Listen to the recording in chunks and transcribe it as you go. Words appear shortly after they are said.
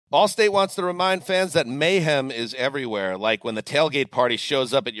Allstate wants to remind fans that mayhem is everywhere, like when the tailgate party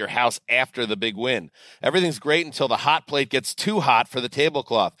shows up at your house after the big win. Everything's great until the hot plate gets too hot for the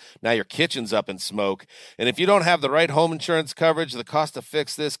tablecloth. Now your kitchen's up in smoke. And if you don't have the right home insurance coverage, the cost to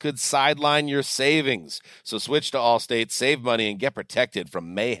fix this could sideline your savings. So switch to Allstate, save money, and get protected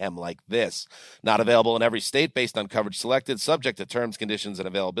from mayhem like this. Not available in every state based on coverage selected, subject to terms, conditions, and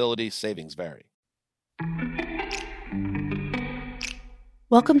availability. Savings vary.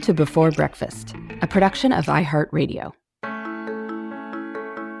 Welcome to Before Breakfast, a production of iHeartRadio.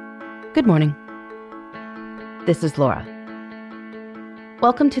 Good morning. This is Laura.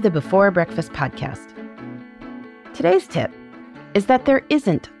 Welcome to the Before Breakfast podcast. Today's tip is that there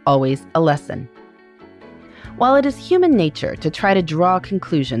isn't always a lesson. While it is human nature to try to draw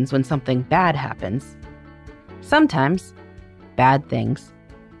conclusions when something bad happens, sometimes bad things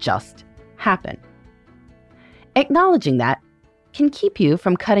just happen. Acknowledging that can keep you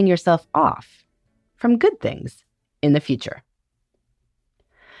from cutting yourself off from good things in the future.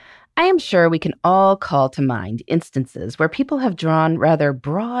 I am sure we can all call to mind instances where people have drawn rather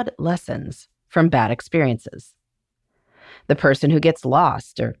broad lessons from bad experiences. The person who gets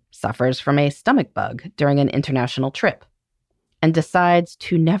lost or suffers from a stomach bug during an international trip and decides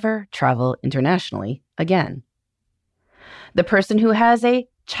to never travel internationally again. The person who has a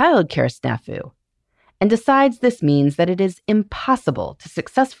childcare snafu and decides this means that it is impossible to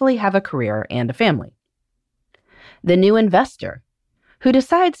successfully have a career and a family. The new investor who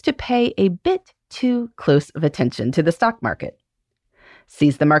decides to pay a bit too close of attention to the stock market,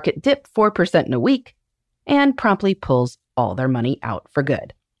 sees the market dip 4% in a week, and promptly pulls all their money out for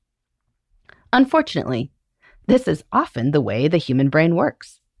good. Unfortunately, this is often the way the human brain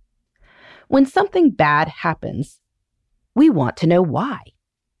works. When something bad happens, we want to know why.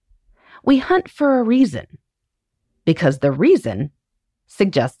 We hunt for a reason, because the reason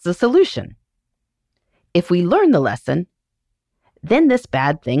suggests a solution. If we learn the lesson, then this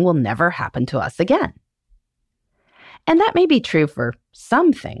bad thing will never happen to us again. And that may be true for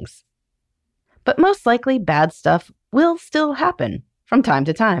some things, but most likely bad stuff will still happen from time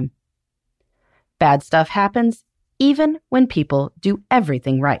to time. Bad stuff happens even when people do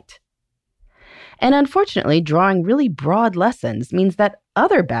everything right. And unfortunately, drawing really broad lessons means that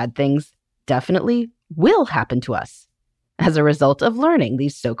other bad things definitely will happen to us as a result of learning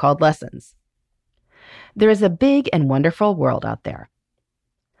these so-called lessons. There is a big and wonderful world out there.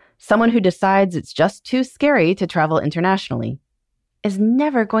 Someone who decides it's just too scary to travel internationally is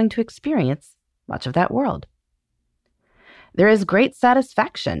never going to experience much of that world. There is great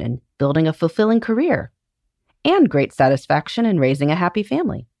satisfaction in building a fulfilling career and great satisfaction in raising a happy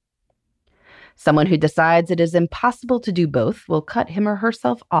family. Someone who decides it is impossible to do both will cut him or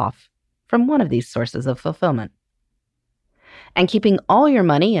herself off from one of these sources of fulfillment. And keeping all your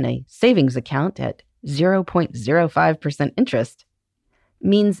money in a savings account at 0.05% interest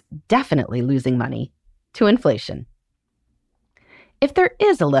means definitely losing money to inflation. If there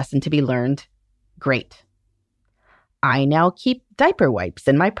is a lesson to be learned, great. I now keep diaper wipes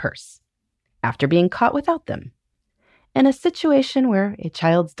in my purse after being caught without them, in a situation where a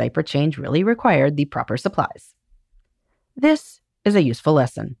child's diaper change really required the proper supplies. This is a useful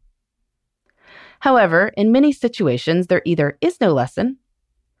lesson. However, in many situations, there either is no lesson,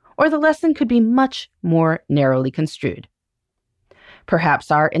 or the lesson could be much more narrowly construed.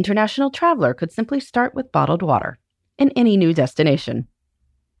 Perhaps our international traveler could simply start with bottled water in any new destination.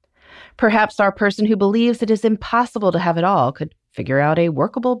 Perhaps our person who believes it is impossible to have it all could figure out a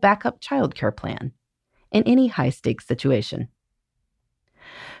workable backup childcare plan in any high-stakes situation.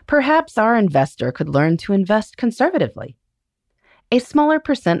 Perhaps our investor could learn to invest conservatively, a smaller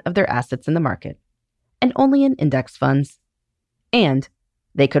percent of their assets in the market, and only in index funds, and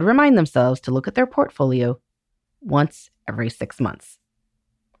they could remind themselves to look at their portfolio once every 6 months.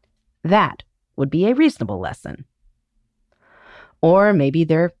 That would be a reasonable lesson. Or maybe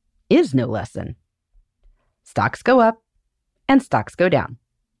there is no lesson. Stocks go up and stocks go down.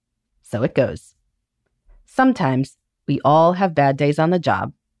 So it goes. Sometimes we all have bad days on the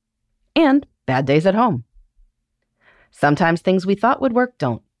job and bad days at home. Sometimes things we thought would work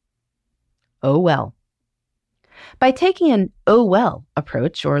don't. Oh well. By taking an oh well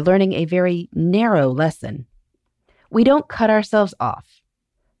approach or learning a very narrow lesson, we don't cut ourselves off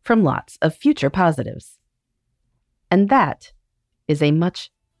from lots of future positives. And that is a much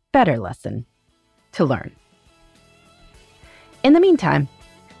better lesson to learn. In the meantime,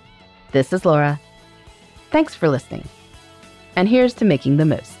 this is Laura. Thanks for listening. And here's to making the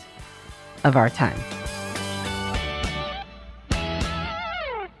most of our time.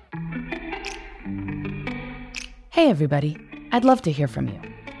 Hey everybody, I'd love to hear from you.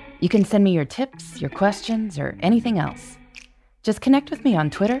 You can send me your tips, your questions, or anything else. Just connect with me on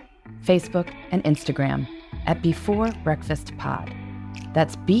Twitter, Facebook, and Instagram at Before Breakfast Pod.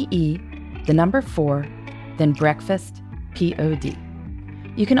 That's BE, the number 4, then breakfast, POD.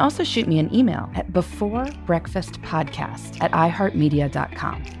 You can also shoot me an email at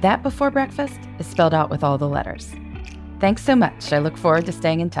beforebreakfastpodcast@iheartmedia.com. That Before Breakfast is spelled out with all the letters. Thanks so much. I look forward to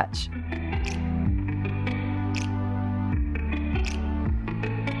staying in touch.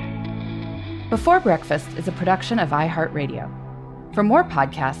 Before Breakfast is a production of iHeartRadio. For more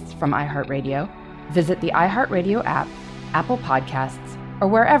podcasts from iHeartRadio, visit the iHeartRadio app, Apple Podcasts, or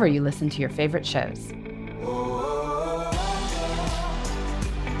wherever you listen to your favorite shows.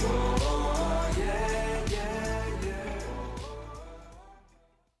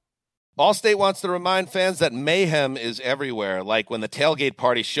 Allstate wants to remind fans that mayhem is everywhere, like when the tailgate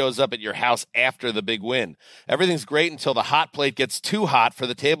party shows up at your house after the big win. Everything's great until the hot plate gets too hot for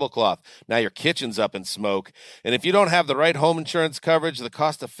the tablecloth. Now your kitchen's up in smoke. And if you don't have the right home insurance coverage, the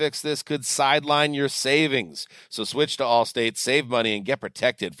cost to fix this could sideline your savings. So switch to Allstate, save money, and get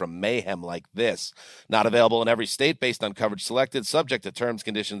protected from mayhem like this. Not available in every state based on coverage selected, subject to terms,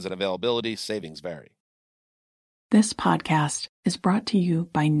 conditions, and availability. Savings vary. This podcast is brought to you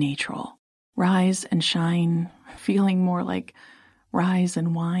by Natrol. Rise and shine, feeling more like rise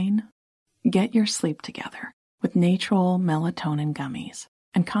and wine? Get your sleep together with Natrol melatonin gummies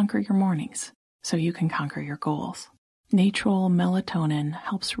and conquer your mornings so you can conquer your goals. Natrol melatonin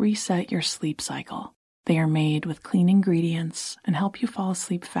helps reset your sleep cycle. They are made with clean ingredients and help you fall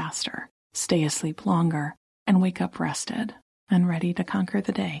asleep faster, stay asleep longer, and wake up rested and ready to conquer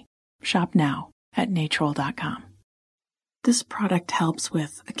the day. Shop now at Natrol.com. This product helps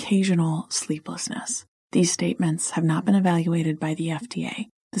with occasional sleeplessness. These statements have not been evaluated by the FDA.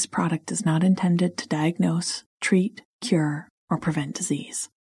 This product is not intended to diagnose, treat, cure, or prevent disease.